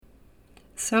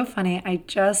So funny. I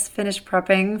just finished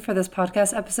prepping for this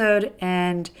podcast episode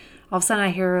and all of a sudden I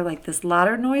hear like this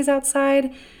louder noise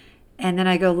outside. And then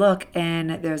I go look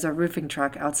and there's a roofing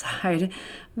truck outside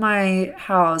my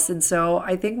house. And so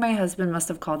I think my husband must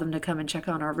have called them to come and check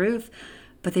on our roof.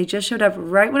 But they just showed up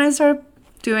right when I started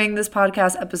doing this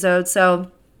podcast episode.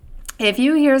 So if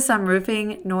you hear some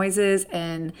roofing noises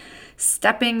and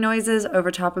stepping noises over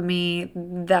top of me,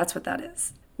 that's what that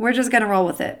is. We're just going to roll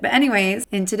with it. But anyways,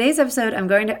 in today's episode, I'm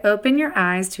going to open your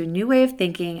eyes to a new way of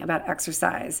thinking about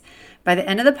exercise. By the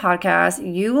end of the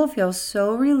podcast, you will feel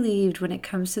so relieved when it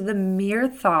comes to the mere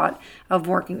thought of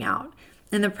working out.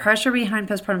 And the pressure behind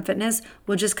postpartum fitness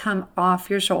will just come off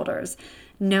your shoulders.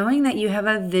 Knowing that you have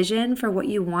a vision for what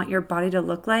you want your body to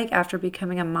look like after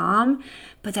becoming a mom,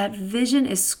 but that vision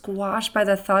is squashed by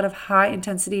the thought of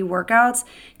high-intensity workouts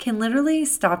can literally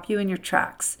stop you in your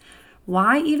tracks.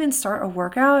 Why even start a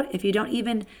workout if you don't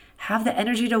even have the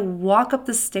energy to walk up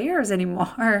the stairs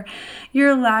anymore?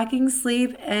 You're lacking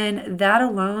sleep, and that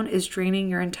alone is draining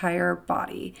your entire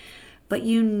body. But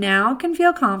you now can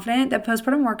feel confident that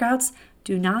postpartum workouts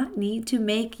do not need to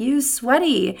make you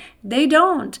sweaty. They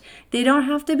don't. They don't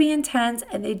have to be intense,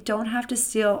 and they don't have to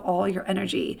steal all your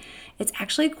energy. It's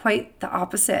actually quite the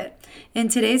opposite. In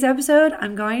today's episode,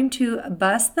 I'm going to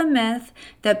bust the myth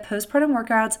that postpartum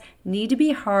workouts need to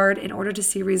be hard in order to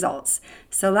see results.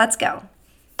 So let's go.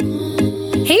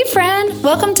 Hey friend,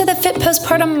 welcome to the Fit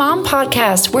Postpartum Mom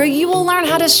Podcast, where you will learn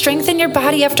how to strengthen your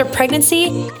body after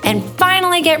pregnancy and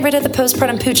finally get rid of the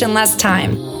postpartum pooch in less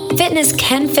time. Fitness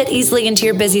can fit easily into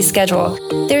your busy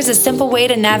schedule. There's a simple way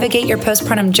to navigate your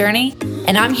postpartum journey,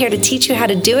 and I'm here to teach you how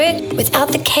to do it without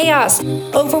the chaos,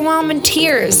 overwhelm, and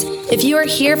tears. If you are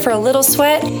here for a little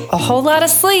sweat, a whole lot of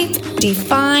sleep,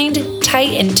 defined,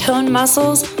 tight, and toned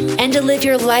muscles, and to live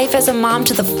your life as a mom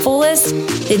to the fullest,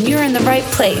 then you're in the right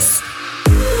place.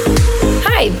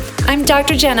 Hi, I'm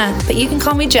Dr. Jenna, but you can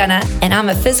call me Jenna, and I'm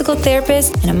a physical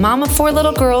therapist and a mom of 4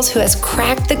 little girls who has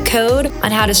cracked the code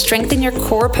on how to strengthen your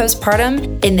core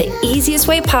postpartum in the easiest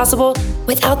way possible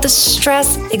without the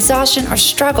stress, exhaustion, or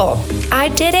struggle. I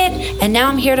did it, and now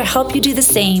I'm here to help you do the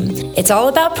same. It's all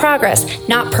about progress,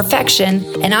 not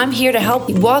perfection, and I'm here to help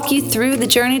walk you through the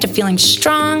journey to feeling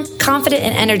strong, confident,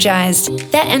 and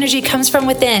energized. That energy comes from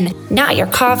within, not your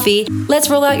coffee. Let's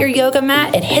roll out your yoga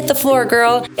mat and hit the floor,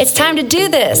 girl. It's time to do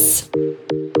this.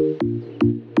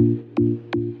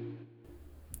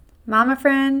 Mama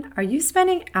friend, are you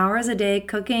spending hours a day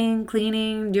cooking,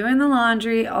 cleaning, doing the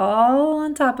laundry, all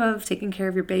on top of taking care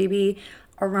of your baby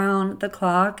around the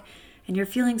clock, and you're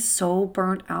feeling so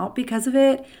burnt out because of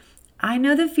it? I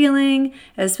know the feeling,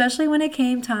 especially when it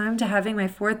came time to having my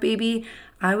 4th baby.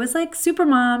 I was like super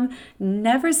mom,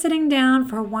 never sitting down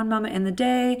for one moment in the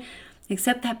day,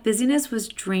 except that busyness was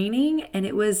draining, and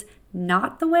it was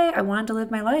not the way I wanted to live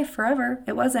my life forever.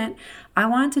 It wasn't. I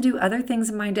wanted to do other things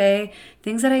in my day,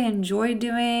 things that I enjoyed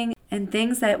doing, and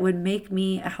things that would make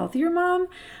me a healthier mom.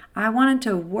 I wanted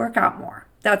to work out more.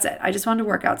 That's it. I just wanted to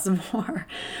work out some more.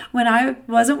 When I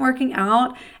wasn't working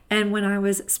out and when I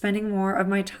was spending more of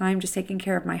my time just taking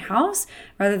care of my house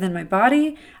rather than my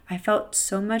body, I felt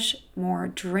so much more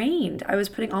drained. I was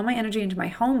putting all my energy into my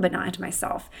home, but not into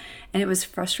myself. And it was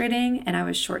frustrating, and I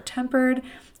was short-tempered.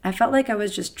 I felt like I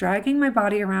was just dragging my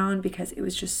body around because it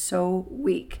was just so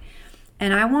weak.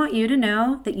 And I want you to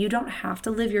know that you don't have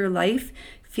to live your life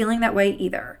feeling that way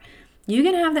either. You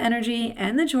can have the energy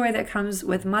and the joy that comes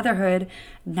with motherhood,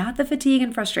 not the fatigue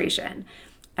and frustration.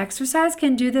 Exercise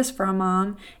can do this for a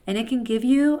mom, and it can give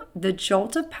you the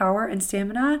jolt of power and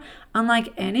stamina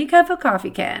unlike any cup of coffee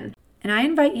can. And I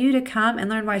invite you to come and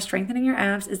learn why strengthening your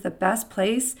abs is the best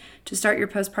place to start your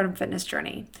postpartum fitness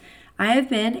journey. I have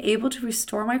been able to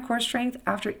restore my core strength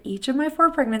after each of my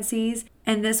 4 pregnancies,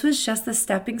 and this was just the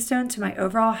stepping stone to my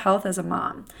overall health as a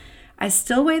mom. I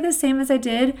still weigh the same as I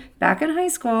did back in high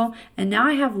school, and now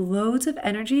I have loads of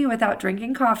energy without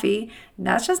drinking coffee.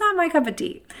 That's just not my cup of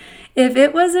tea. If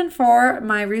it wasn't for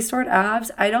my restored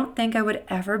abs, I don't think I would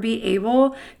ever be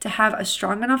able to have a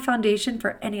strong enough foundation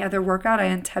for any other workout I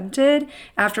attempted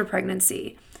after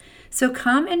pregnancy. So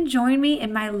come and join me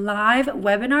in my live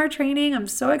webinar training. I'm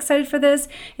so excited for this.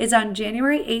 It's on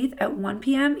January 8th at 1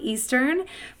 p.m. Eastern,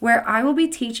 where I will be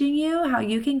teaching you how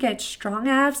you can get strong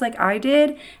abs like I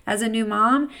did as a new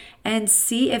mom and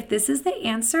see if this is the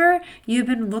answer you've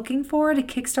been looking for to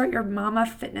kickstart your mama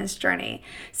fitness journey.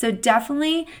 So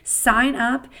definitely sign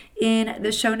up in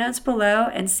the show notes below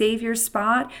and save your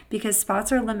spot because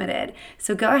spots are limited.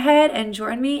 So go ahead and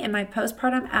join me in my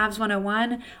Postpartum Abs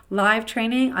 101 live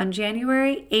training on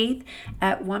January 8th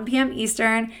at 1 p.m.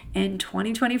 Eastern in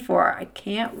 2024. I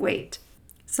can't wait.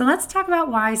 So let's talk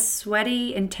about why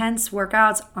sweaty, intense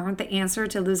workouts aren't the answer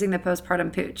to losing the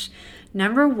postpartum pooch.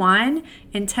 Number one,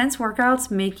 intense workouts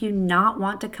make you not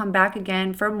want to come back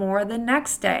again for more the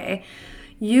next day.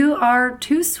 You are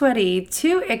too sweaty,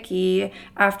 too icky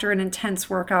after an intense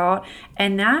workout,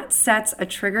 and that sets a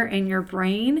trigger in your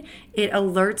brain. It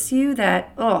alerts you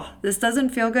that, oh, this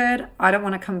doesn't feel good. I don't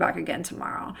want to come back again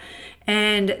tomorrow.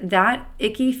 And that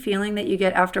icky feeling that you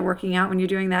get after working out when you're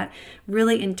doing that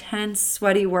really intense,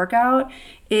 sweaty workout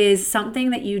is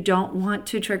something that you don't want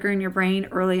to trigger in your brain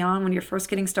early on when you're first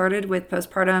getting started with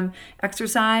postpartum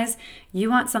exercise.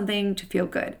 You want something to feel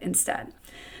good instead.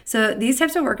 So these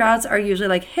types of workouts are usually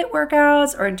like HIIT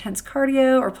workouts or intense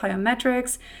cardio or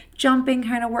plyometrics, jumping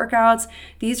kind of workouts.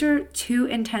 These are too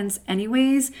intense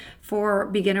anyways for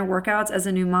beginner workouts as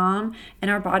a new mom, and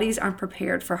our bodies aren't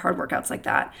prepared for hard workouts like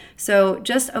that. So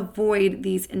just avoid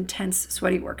these intense,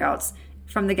 sweaty workouts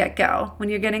from the get-go when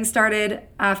you're getting started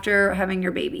after having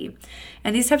your baby.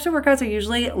 And these types of workouts are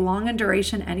usually long in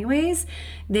duration anyways.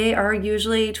 They are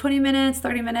usually 20 minutes,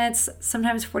 30 minutes,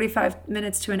 sometimes 45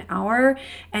 minutes to an hour.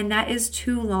 And that is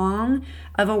too long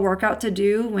of a workout to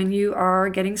do when you are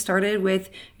getting started with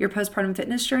your postpartum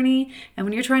fitness journey. And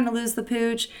when you're trying to lose the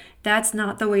pooch, that's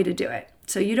not the way to do it.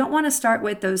 So you don't want to start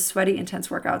with those sweaty, intense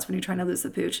workouts when you're trying to lose the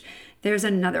pooch. There's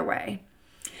another way.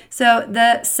 So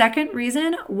the second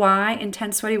reason why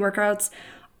intense sweaty workouts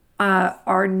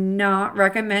are not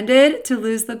recommended to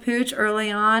lose the pooch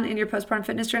early on in your postpartum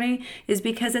fitness journey is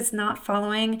because it's not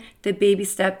following the baby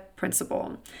step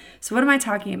principle. So what am I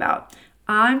talking about?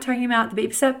 I'm talking about the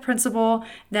baby step principle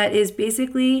that is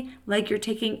basically like you're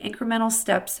taking incremental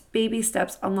steps, baby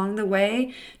steps along the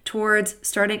way towards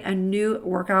starting a new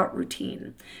workout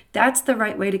routine. That's the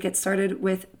right way to get started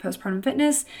with postpartum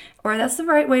fitness, or that's the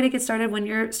right way to get started when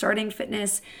you're starting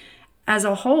fitness as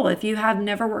a whole. If you have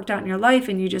never worked out in your life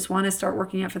and you just want to start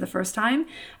working out for the first time,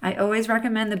 I always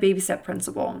recommend the baby step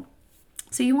principle.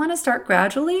 So you want to start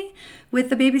gradually with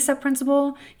the baby step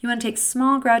principle. You want to take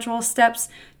small gradual steps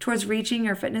towards reaching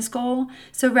your fitness goal.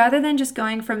 So rather than just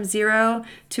going from 0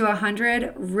 to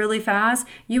 100 really fast,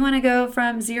 you want to go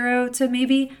from 0 to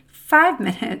maybe 5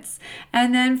 minutes.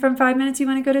 And then from 5 minutes, you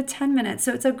want to go to 10 minutes.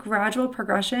 So it's a gradual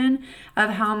progression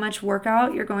of how much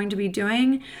workout you're going to be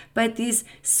doing. But these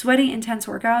sweaty, intense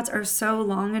workouts are so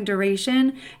long in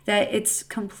duration that it's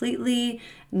completely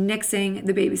nixing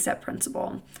the baby step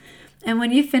principle. And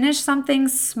when you finish something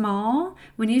small,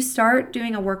 when you start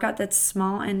doing a workout that's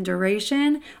small in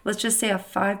duration, let's just say a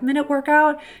 5-minute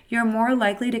workout, you're more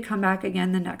likely to come back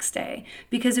again the next day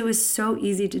because it was so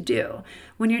easy to do.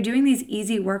 When you're doing these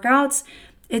easy workouts,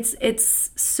 it's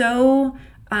so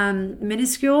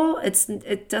minuscule.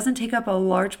 It doesn't take up a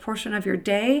large portion of your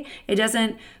day. It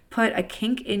doesn't put a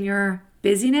kink in your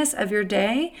busyness of your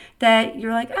day that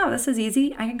you're like, oh, this is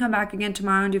easy. I can come back again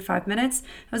tomorrow and do 5 minutes.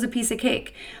 That was a piece of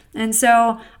cake. And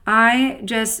so I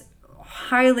just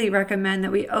highly recommend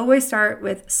that we always start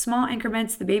with small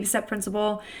increments, the baby step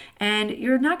principle, and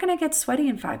you're not going to get sweaty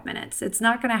in 5 minutes. It's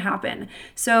not going to happen.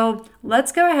 So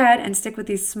let's go ahead and stick with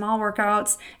these small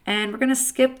workouts, and we're going to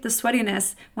skip the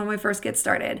sweatiness when we first get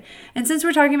started. And since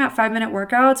we're talking about 5-minute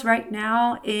workouts right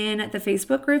now in the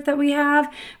Facebook group that we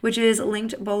have, which is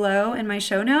linked below in my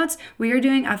show notes, we are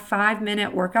doing a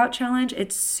 5-minute workout challenge.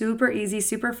 It's super easy,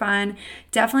 super fun.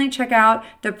 Definitely check out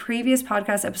the previous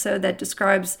podcast episode that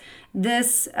describes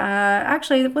this.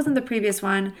 Actually, it wasn't the previous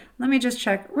one. Let me just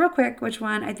check real quick which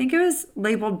one. I think it was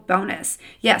labeled bonus.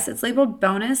 Yes, it's labeled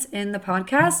bonus in the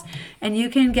podcast, and you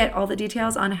can get all the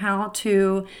details on how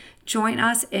to join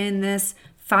us in this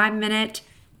 5-minute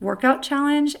workout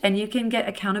challenge, and you can get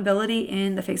accountability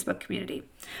in the Facebook community.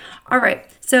 All right,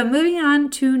 so moving on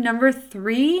to number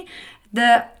 3,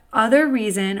 the other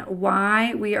reason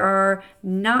why we are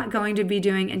not going to be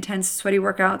doing intense sweaty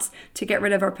workouts to get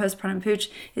rid of our postpartum pooch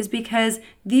is because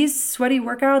these sweaty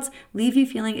workouts leave you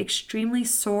feeling extremely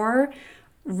sore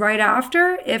right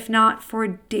after, if not for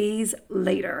days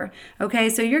later. Okay,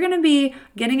 so you're going to be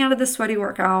getting out of the sweaty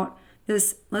workout,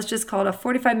 this, let's just call it a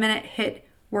 45-minute HIIT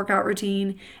workout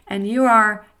routine, and you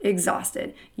are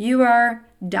exhausted. You are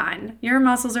done. Your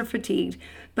muscles are fatigued.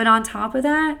 But on top of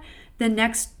that, the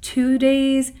next 2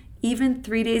 days, even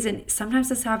 3 days, and sometimes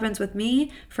this happens with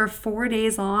me for 4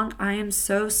 days long, I am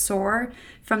so sore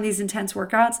from these intense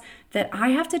workouts that I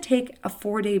have to take a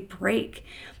 4-day break.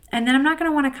 And then I'm not going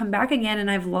to want to come back again,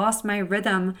 and I've lost my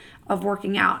rhythm of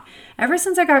working out. Ever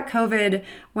since I got COVID,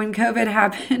 when COVID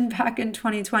happened back in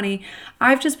 2020,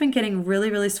 I've just been getting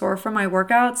really, really sore from my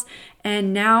workouts.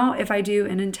 And now if I do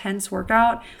an intense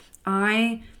workout,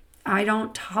 I I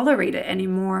don't tolerate it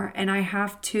anymore, and I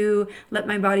have to let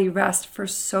my body rest for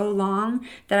so long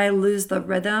that I lose the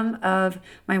rhythm of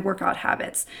my workout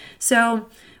habits. So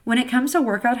when it comes to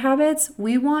workout habits,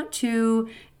 we want to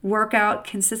work out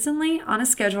consistently on a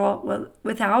schedule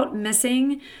without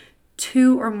missing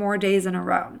 2 or more days in a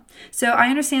row. So I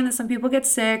understand that some people get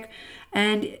sick,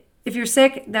 and if you're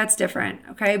sick, that's different,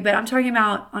 okay? But I'm talking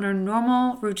about on our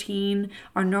normal routine,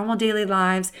 our normal daily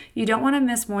lives, you don't want to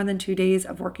miss more than 2 days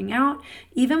of working out.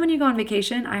 Even when you go on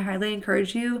vacation, I highly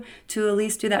encourage you to at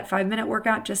least do that 5-minute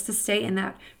workout just to stay in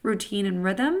that routine and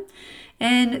rhythm.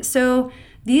 And so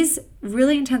these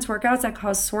really intense workouts that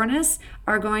cause soreness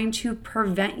are going to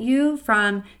prevent you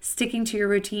from sticking to your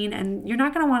routine, and you're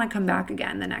not going to want to come back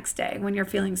again the next day when you're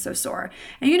feeling so sore.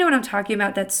 And you know what I'm talking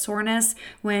about, that soreness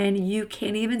when you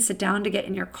can't even sit down to get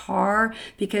in your car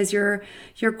because your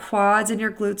quads and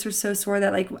your glutes are so sore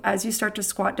that, like, as you start to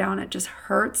squat down, it just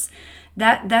hurts.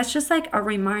 That's just like a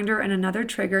reminder and another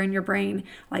trigger in your brain,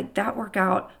 like, that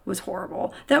workout was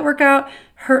horrible. That workout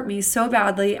hurt me so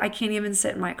badly, I can't even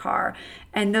sit in my car.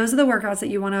 And those are the workouts that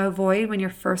you want to avoid when you're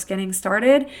first getting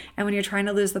started and when you're trying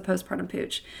to lose the postpartum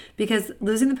pooch. Because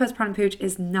losing the postpartum pooch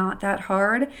is not that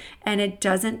hard, and it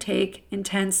doesn't take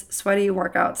intense, sweaty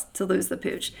workouts to lose the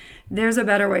pooch. There's a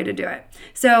better way to do it.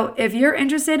 So if you're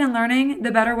interested in learning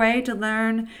the better way to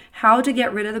learn how to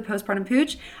get rid of the postpartum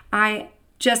pooch, I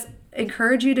just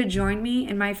encourage you to join me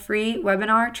in my free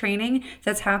webinar training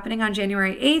that's happening on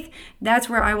January 8th. That's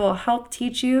where I will help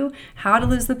teach you how to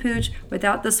lose the pooch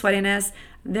without the sweatiness.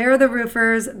 They're the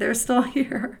roofers. They're still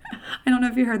here. I don't know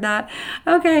if you heard that.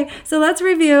 Okay, so let's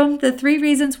review the 3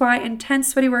 reasons why intense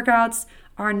sweaty workouts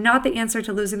are not the answer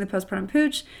to losing the postpartum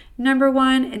pooch. Number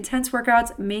 1, intense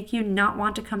workouts make you not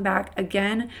want to come back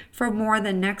again for more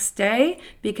than next day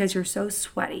because you're so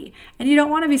sweaty. And you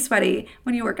don't want to be sweaty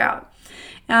when you work out.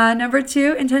 Number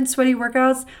 2, intense sweaty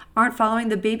workouts aren't following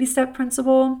the baby step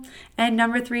principle. And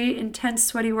number 3, intense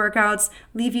sweaty workouts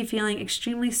leave you feeling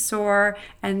extremely sore,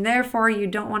 and therefore you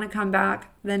don't want to come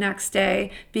back the next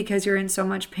day because you're in so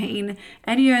much pain,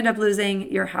 and you end up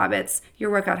losing your habits,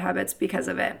 your workout habits, because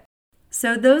of it.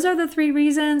 So those are the 3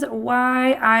 reasons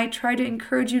why I try to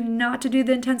encourage you not to do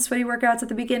the intense sweaty workouts at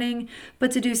the beginning,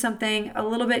 but to do something a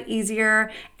little bit easier.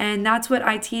 And that's what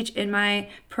I teach in my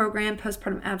program,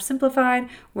 Postpartum Abs Simplified,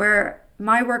 where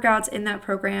my workouts in that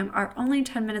program are only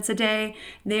 10 minutes a day.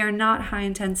 They are not high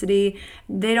intensity.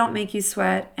 They don't make you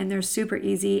sweat, and they're super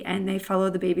easy, and they follow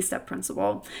the baby step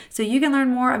principle. So you can learn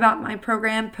more about my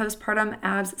program, Postpartum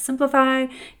Abs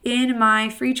Simplified, in my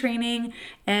free training,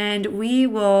 and we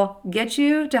will get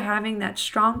you to having that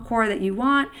strong core that you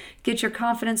want, get your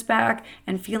confidence back,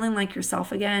 and feeling like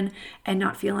yourself again, and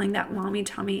not feeling that mommy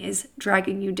tummy is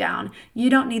dragging you down. You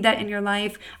don't need that in your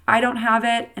life. I don't have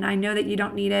it, and I know that you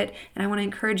don't need it, and I want to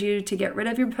encourage you to get rid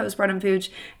of your postpartum pooch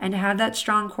and to have that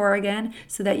strong core again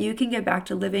so that you can get back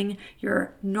to living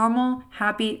your normal,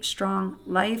 happy, strong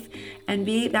life and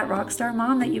be that rock star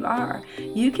mom that you are.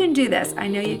 You can do this. I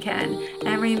know you can.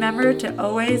 And remember to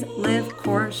always live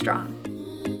core strong.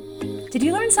 Did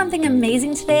you learn something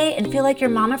amazing today and feel like your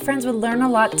mama friends would learn a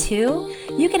lot too?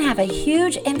 You can have a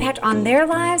huge impact on their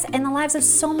lives and the lives of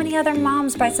so many other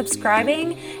moms by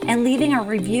subscribing and leaving a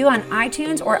review on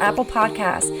iTunes or Apple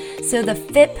Podcasts, so the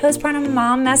Fit Postpartum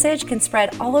Mom message can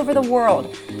spread all over the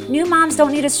world. New moms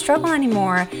don't need to struggle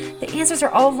anymore. The answers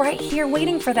are all right here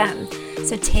waiting for them.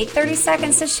 So take 30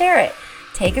 seconds to share it.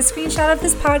 Take a screenshot of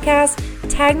this podcast,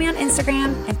 tag me on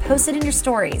Instagram, and post it in your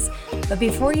stories. But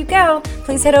before you go,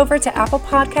 please head over to Apple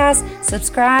Podcasts,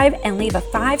 subscribe, and leave a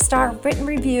 5-star written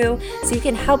review so you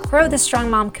can help grow the Strong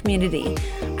Mom community.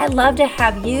 I'd love to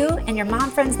have you and your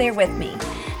mom friends there with me.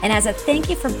 And as a thank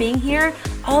you for being here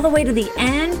all the way to the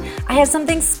end, I have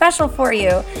something special for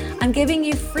you. I'm giving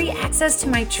you free access to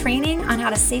my training on how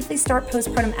to safely start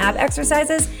postpartum ab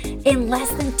exercises in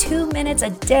less than 2 minutes a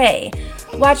day.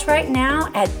 Watch right now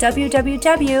at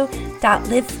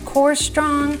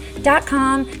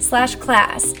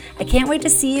www.livecorestrong.com/class. I can't wait to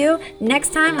see you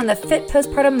next time on the Fit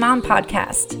Postpartum Mom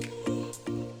podcast.